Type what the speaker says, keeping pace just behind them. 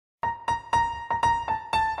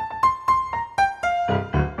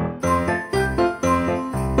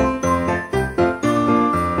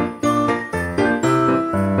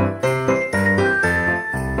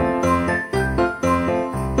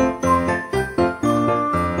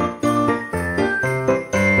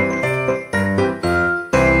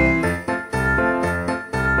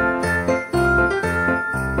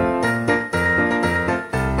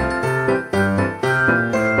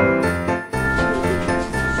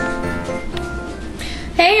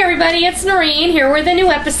Hey everybody, it's Noreen here with a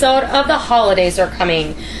new episode of The Holidays Are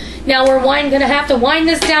Coming. Now we're going to have to wind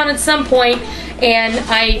this down at some point, and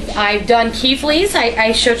I've done keeflies.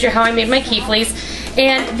 I showed you how I made my keeflies,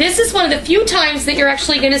 and this is one of the few times that you're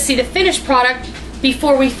actually going to see the finished product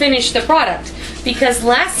before we finish the product, because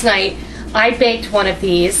last night I baked one of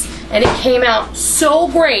these and it came out so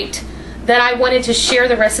great that I wanted to share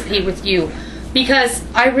the recipe with you, because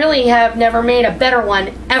I really have never made a better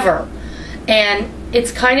one ever. And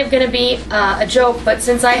it's kind of going to be a joke, but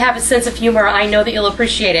since I have a sense of humor, I know that you'll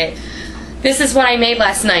appreciate it. This is what I made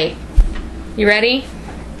last night. You ready?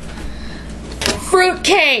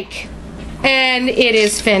 Fruitcake! And it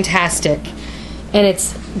is fantastic. And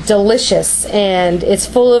it's delicious, and it's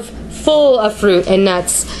full of fruit and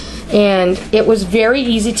nuts. And it was very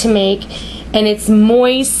easy to make, and it's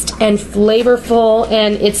moist and flavorful,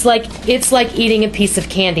 and it's like eating a piece of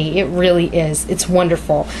candy. It really is. It's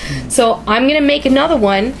wonderful. So I'm going to make another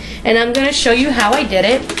one, and I'm going to show you how I did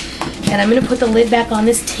it. And I'm going to put the lid back on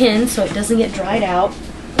this tin so it doesn't get dried out.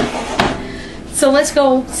 So let's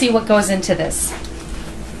go see what goes into this.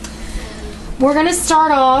 We're going to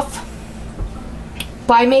start off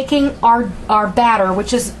by making our batter,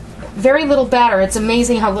 which is very little batter. It's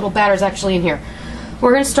amazing how little batter is actually in here.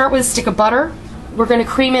 We're going to start with a stick of butter. We're going to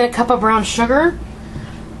cream in a cup of brown sugar.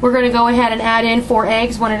 We're going to go ahead and add in 4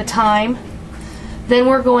 eggs, one at a time. Then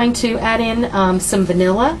we're going to add in some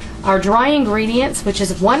vanilla, our dry ingredients, which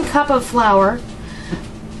is 1 cup of flour,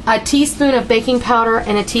 a teaspoon of baking powder,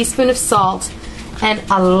 and a teaspoon of salt, and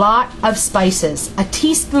a lot of spices, a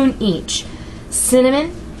teaspoon each.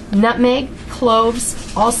 Cinnamon, nutmeg,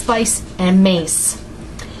 cloves, allspice, and mace.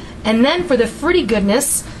 And then for the fruity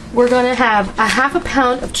goodness, we're going to have a 1/2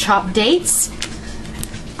 pound of chopped dates,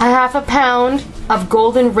 a 1/2 pound of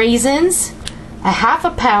golden raisins, a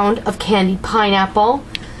 1/2 pound of candied pineapple,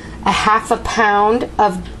 a 1/2 pound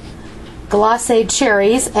of glacé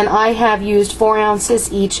cherries, and I have used 4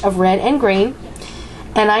 ounces each of red and green.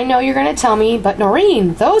 And I know you're going to tell me, but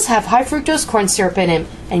Noreen, those have high fructose corn syrup in them.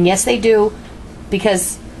 And yes, they do,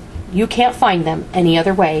 because you can't find them any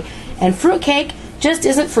other way. And fruitcake just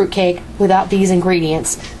isn't fruitcake without these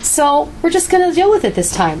ingredients. So we're just going to deal with it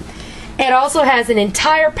this time. It also has an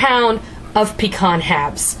entire pound of pecan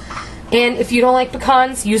halves. And if you don't like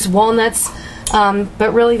pecans, use walnuts.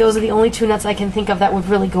 But really, those are the only 2 nuts I can think of that would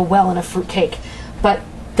really go well in a fruitcake. But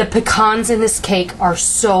the pecans in this cake are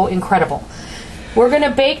so incredible. We're going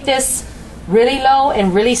to bake this really low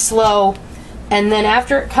and really slow. And then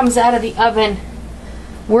after it comes out of the oven,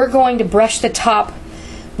 we're going to brush the top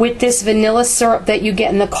with this vanilla syrup that you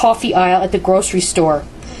get in the coffee aisle at the grocery store.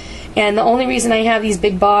 And the only reason I have these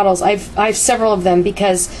big bottles, I have several of them,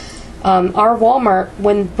 because our Walmart,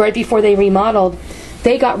 right before they remodeled,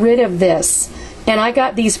 they got rid of this. And I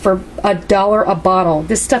got these for $1 a bottle.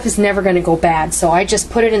 This stuff is never going to go bad, so I just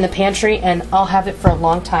put it in the pantry and I'll have it for a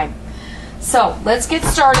long time. So let's get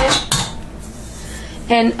started.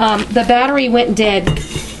 And the battery went dead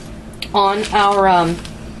on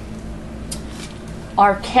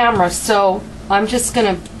our camera, so I'm just going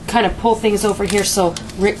to kind of pull things over here so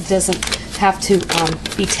Rick doesn't have to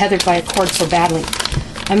be tethered by a cord so badly.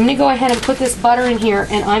 I'm going to go ahead and put this butter in here,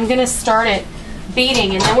 and I'm going to start it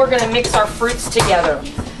beating, and then we're going to mix our fruits together.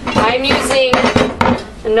 I'm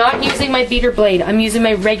not using my beater blade. I'm using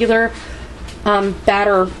my regular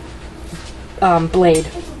batter blade.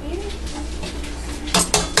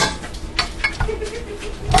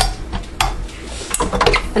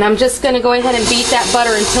 And I'm just going to go ahead and beat that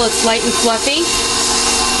butter until it's light and fluffy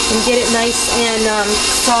and get it nice and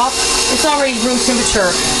soft. It's already room temperature.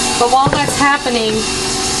 But while that's happening,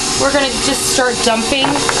 we're going to just start dumping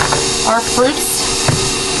our fruits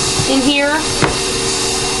in here.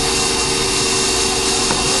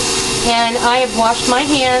 And I have washed my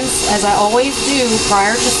hands, as I always do,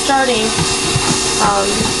 prior to starting.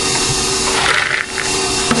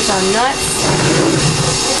 Here's our nuts.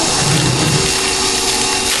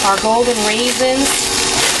 Our golden raisins.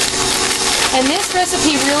 And this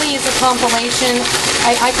recipe really is a compilation.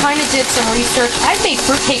 I kind of did some research. I've made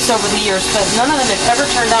fruitcakes over the years, but none of them have ever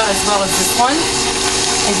turned out as well as this one.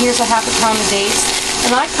 And here's a 1/2 pound of dates.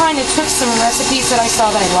 And I kind of took some recipes that I saw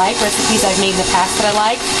that I like, recipes I've made in the past that I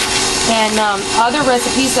like, and other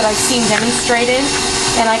recipes that I've seen demonstrated.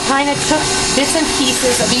 And I kind of took bits and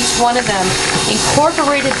pieces of each one of them,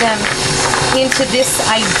 incorporated them into this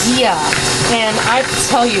idea, and I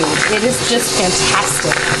tell you, it is just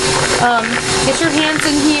fantastic. Get your hands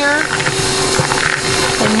in here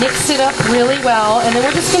and mix it up really well, and then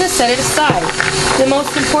we're just going to set it aside. The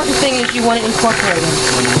most important thing is you want to incorporate it.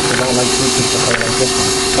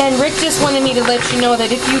 And Rick just wanted me to let you know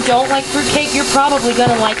that if you don't like fruitcake, you're probably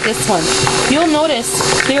going to like this one. You'll notice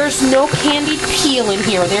there's no candied peel in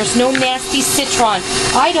here. There's no nasty citron.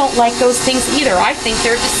 I don't like those things either. I think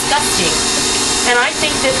they're disgusting. And I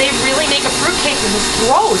think that they really make a fruitcake that is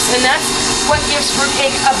gross, and that's what gives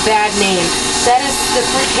fruitcake a bad name. That is the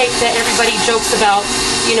fruitcake that everybody jokes about,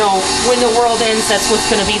 you know, when the world ends, that's what's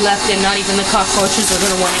going to be left, and not even the cockroaches are going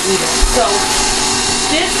to want to eat it. So,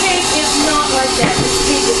 this cake is not like that. This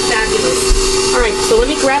cake is fabulous. Alright, so let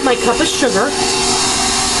me grab my cup of sugar.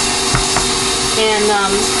 And,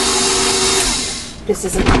 this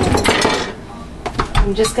isn't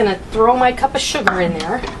I'm just going to throw my cup of sugar in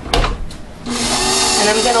there. And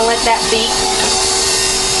I'm going to let that beat.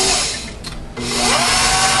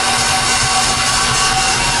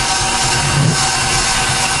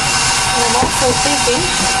 And I'm also thinking,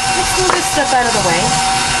 let's move this stuff out of the way.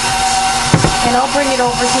 And I'll bring it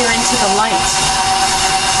over here into the light.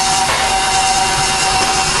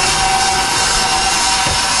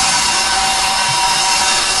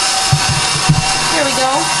 There we go.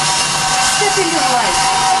 Step into the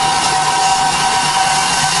light.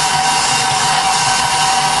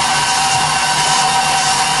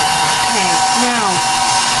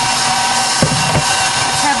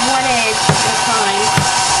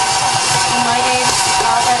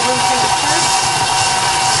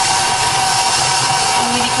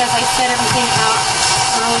 Because I set everything out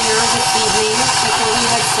earlier this evening before we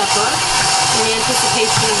had supper in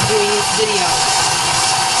anticipation of doing this video.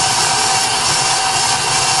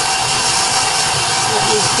 Let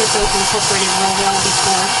me get those incorporated real well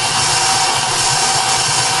before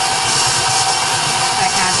I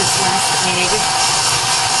add this last egg.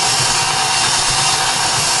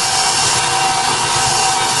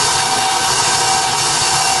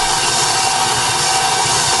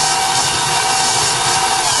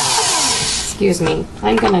 Excuse me,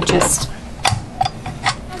 I'm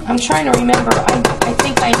trying to remember, I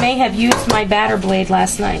think I may have used my batter blade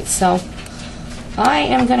last night, so I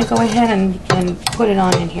am going to go ahead and put it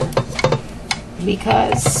on in here,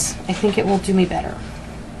 because I think it will do me better.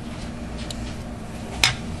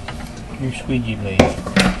 Your squeegee blade.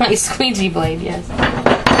 My squeegee blade, yes.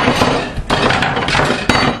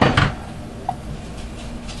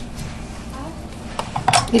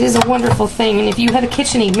 It is a wonderful thing, and if you have a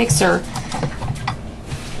KitchenAid mixer,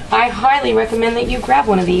 I highly recommend that you grab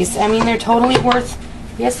one of these. I mean, they're totally worth,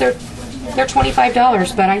 yes, they're $25,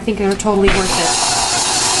 but I think they're totally worth it.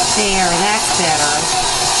 There, that's better.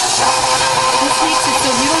 This makes it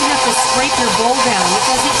so you don't have to scrape your bowl down. It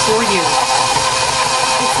does it for you.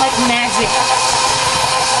 It's like magic.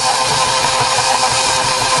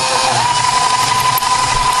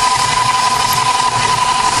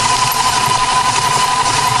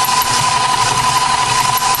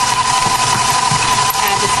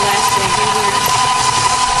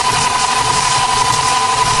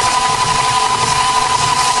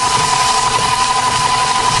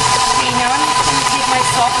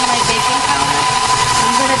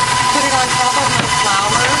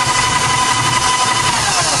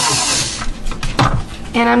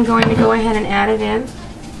 And I'm going to go ahead and add it in.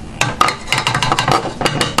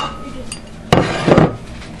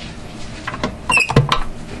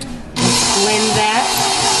 Blend that.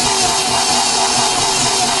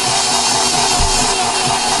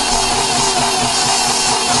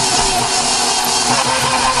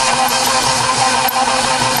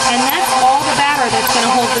 And that's all the batter that's going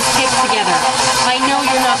to hold this cake together. I know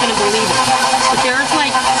you're not going to believe it, but there's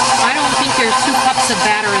like, I don't think there's 2 cups of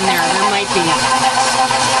batter in there. There might be,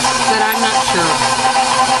 but I'm not sure.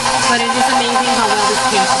 But it is amazing how well this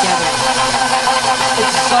came together.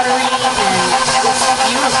 It's buttery and it's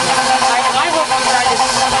beautiful. I hope you try this.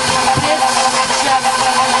 This just,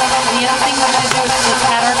 the other thing we're going to do is just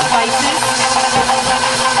add our spices.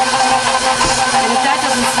 And if that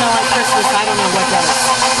doesn't smell like Christmas, I don't know what does.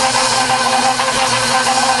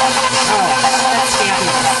 Oh, that's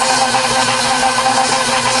fabulous.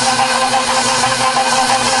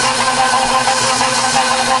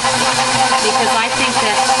 Because I think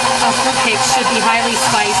that a fruitcake should be highly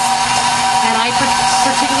spiced, and I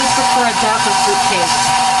particularly prefer a darker fruitcake.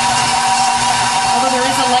 Although there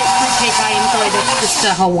is a light fruitcake I enjoy that's just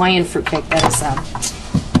a Hawaiian fruitcake that is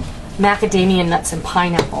macadamia nuts and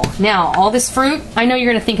pineapple. Now, all this fruit, I know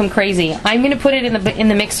you're going to think I'm crazy. I'm going to put it in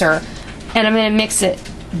the mixer, and I'm going to mix it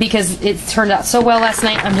because it turned out so well last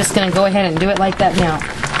night. I'm just going to go ahead and do it like that now.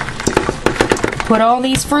 Put all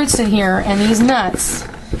these fruits in here and these nuts.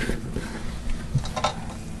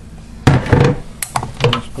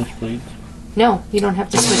 Switch blades? No, you don't have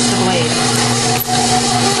to switch the blade.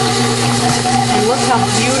 And look how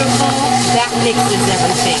beautiful that mixes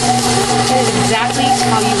everything. That is exactly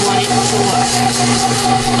how you want it to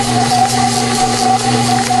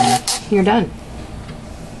look. You're done.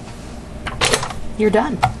 You're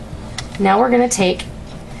done. Now we're going to take,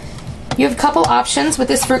 you have a couple options with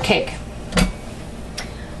this fruitcake.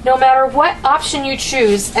 No matter what option you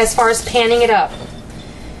choose as far as panning it up,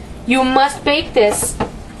 you must bake this.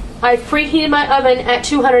 I've preheated my oven at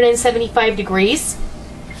 275 degrees.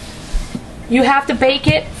 You have to bake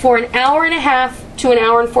it for an hour and a half to an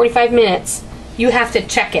hour and 45 minutes. You have to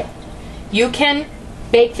check it. You can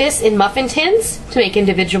bake this in muffin tins to make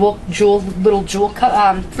individual little jewel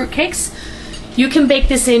fruit cakes. You can bake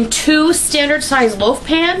this in 2 standard size loaf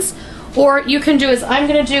pans, or you can do as I'm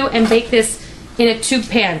going to do and bake this in a tube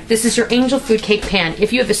pan. This is your angel food cake pan.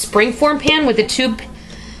 If you have a springform pan with a tube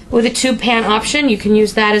pan option, you can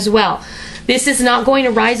use that as well. This is not going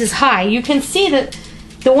to rise as high. You can see that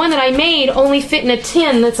the one that I made only fit in a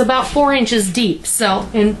tin that's about 4 inches deep. So,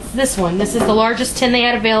 and this is the largest tin they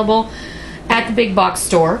had available at the big box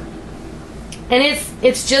store. And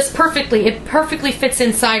it's just perfectly, it perfectly fits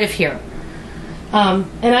inside of here.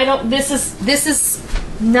 And I don't, this is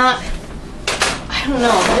not, I don't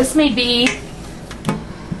know, this may be,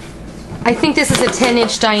 I think this is a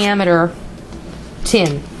 10-inch diameter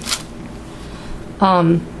tin.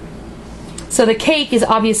 So the cake is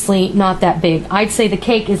obviously not that big. I'd say the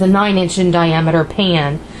cake is a 9-inch in diameter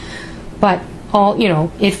pan, but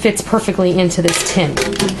it fits perfectly into this tin.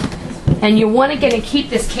 And you want to keep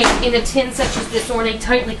this cake in a tin such as this or in a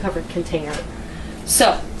tightly covered container.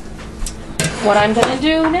 So what I'm going to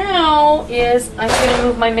do now is I'm going to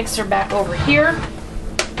move my mixer back over here.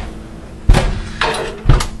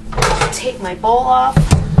 Take my bowl off,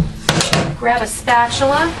 grab a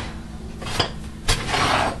spatula,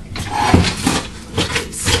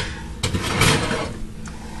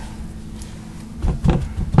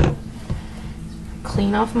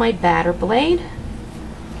 clean off my batter blade,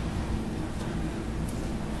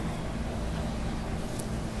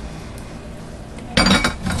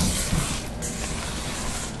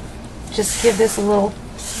 just give this a little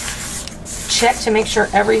check to make sure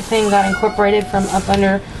everything got incorporated from up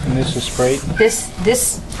under. And this is sprayed?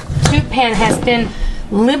 This tube pan has been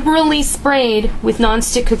liberally sprayed with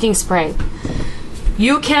non-stick cooking spray.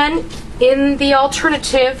 You can, in the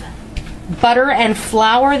alternative, butter and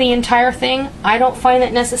flour the entire thing. I don't find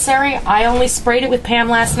that necessary. I only sprayed it with Pam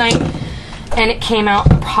last night and it came out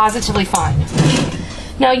positively fine.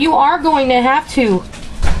 Now you are going to have to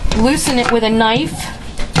loosen it with a knife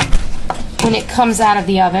when it comes out of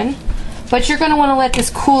the oven, but you're going to want to let this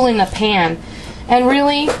cool in the pan. And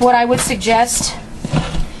really what I would suggest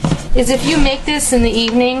is if you make this in the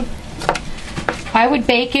evening, I would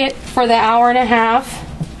bake it for the hour and a half.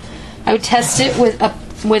 I would test it with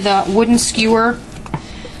a wooden skewer,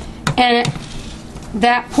 and at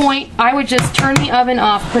that point I would just turn the oven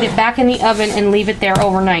off, put it back in the oven and leave it there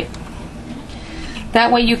overnight.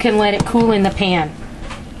 That way you can let it cool in the pan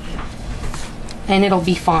and it'll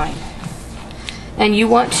be fine. And you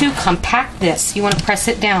want to compact this. You want to press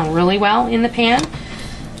it down really well in the pan.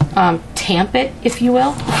 Tamp it, if you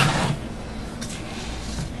will.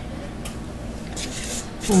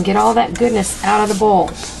 And get all that goodness out of the bowl.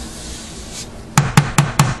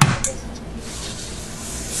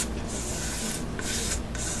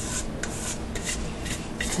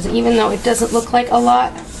 Because even though it doesn't look like a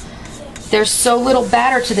lot, there's so little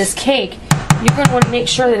batter to this cake, you're going to want to make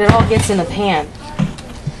sure that it all gets in the pan.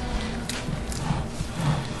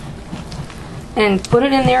 And put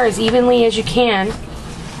it in there as evenly as you can.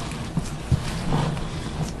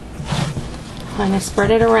 Kind of spread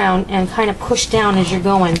it around and kind of push down as you're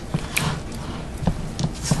going.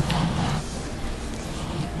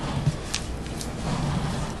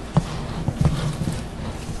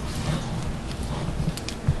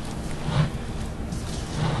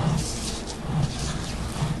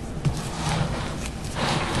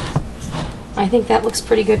 I think that looks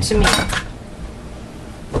pretty good to me.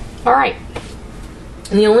 Alright.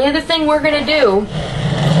 And the only other thing we're going to do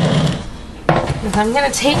is I'm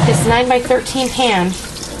going to take this 9x13 pan.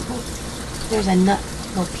 There's a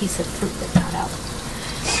little piece of fruit that got out.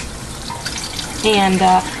 And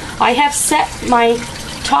I have set my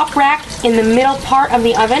top rack in the middle part of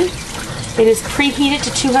the oven. It is preheated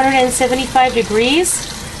to 275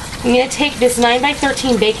 degrees. I'm going to take this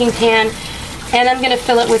 9x13 baking pan and I'm going to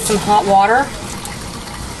fill it with some hot water.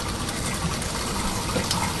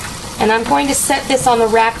 And I'm going to set this on the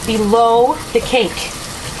rack below the cake.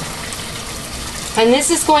 And this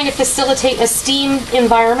is going to facilitate a steam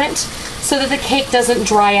environment so that the cake doesn't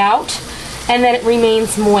dry out and that it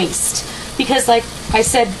remains moist. Because like I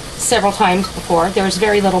said several times before, there's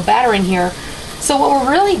very little batter in here. So what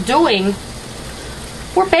we're really doing,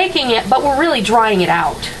 we're baking it, but we're really drying it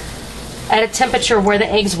out at a temperature where the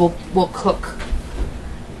eggs will cook.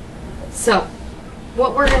 So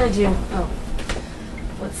what we're going to do,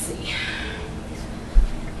 let's see.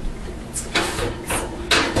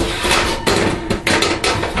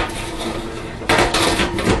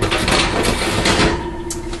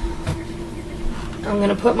 I'm going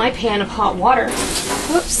to put my pan of hot water,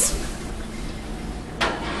 whoops,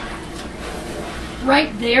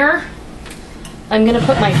 right there. I'm going to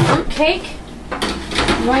put my fruit cake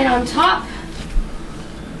right on top.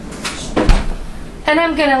 And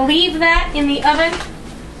I'm going to leave that in the oven.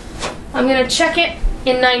 I'm going to check it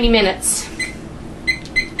in 90 minutes.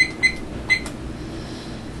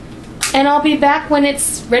 And I'll be back when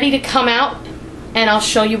it's ready to come out and I'll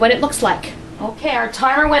show you what it looks like. Okay, our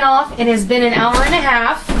timer went off. It has been an hour and a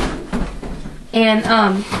half. And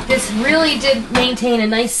this really did maintain a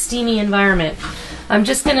nice steamy environment. I'm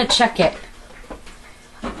just going to check it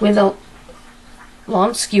with a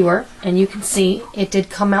long skewer, and you can see it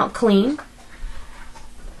did come out clean.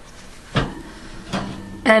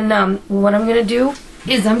 And what I'm going to do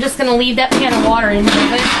is I'm just going to leave that pan of water in the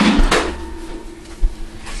oven.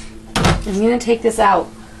 I'm going to take this out.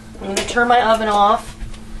 I'm going to turn my oven off.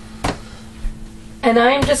 And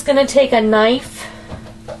I'm just going to take a knife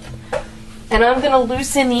and I'm going to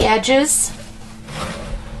loosen the edges.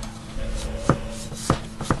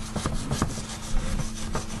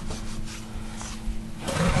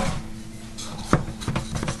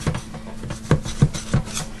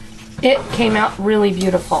 It came out really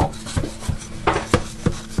beautiful.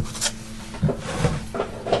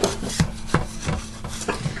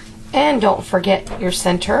 And don't forget your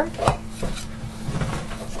center.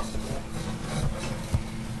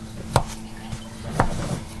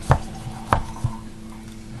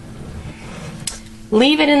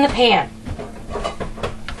 Leave it in the pan.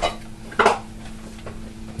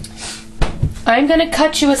 I'm going to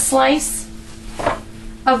cut you a slice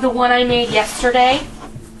of the one I made yesterday.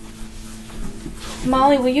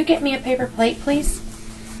 Molly, will you get me a paper plate, please?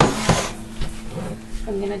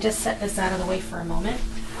 I'm going to just set this out of the way for a moment.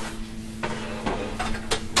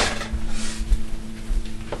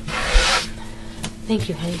 Thank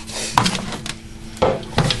you, honey.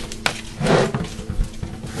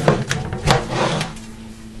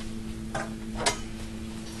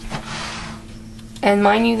 And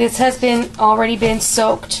mind you, this has already been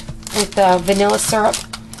soaked with vanilla syrup.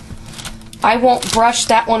 I won't brush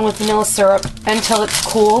that one with vanilla syrup until it's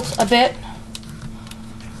cooled a bit.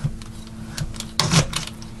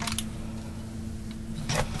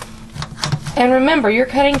 And remember, you're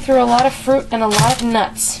cutting through a lot of fruit and a lot of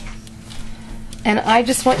nuts. And I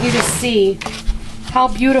just want you to see how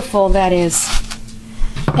beautiful that is.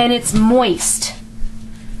 And it's moist.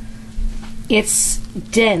 It's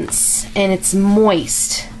dense and it's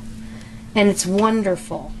moist. And it's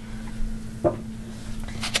wonderful.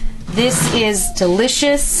 This is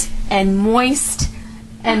delicious and moist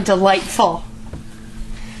and delightful.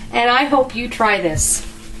 And I hope you try this.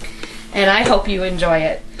 And I hope you enjoy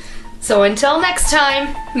it. So until next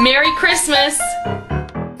time, Merry Christmas!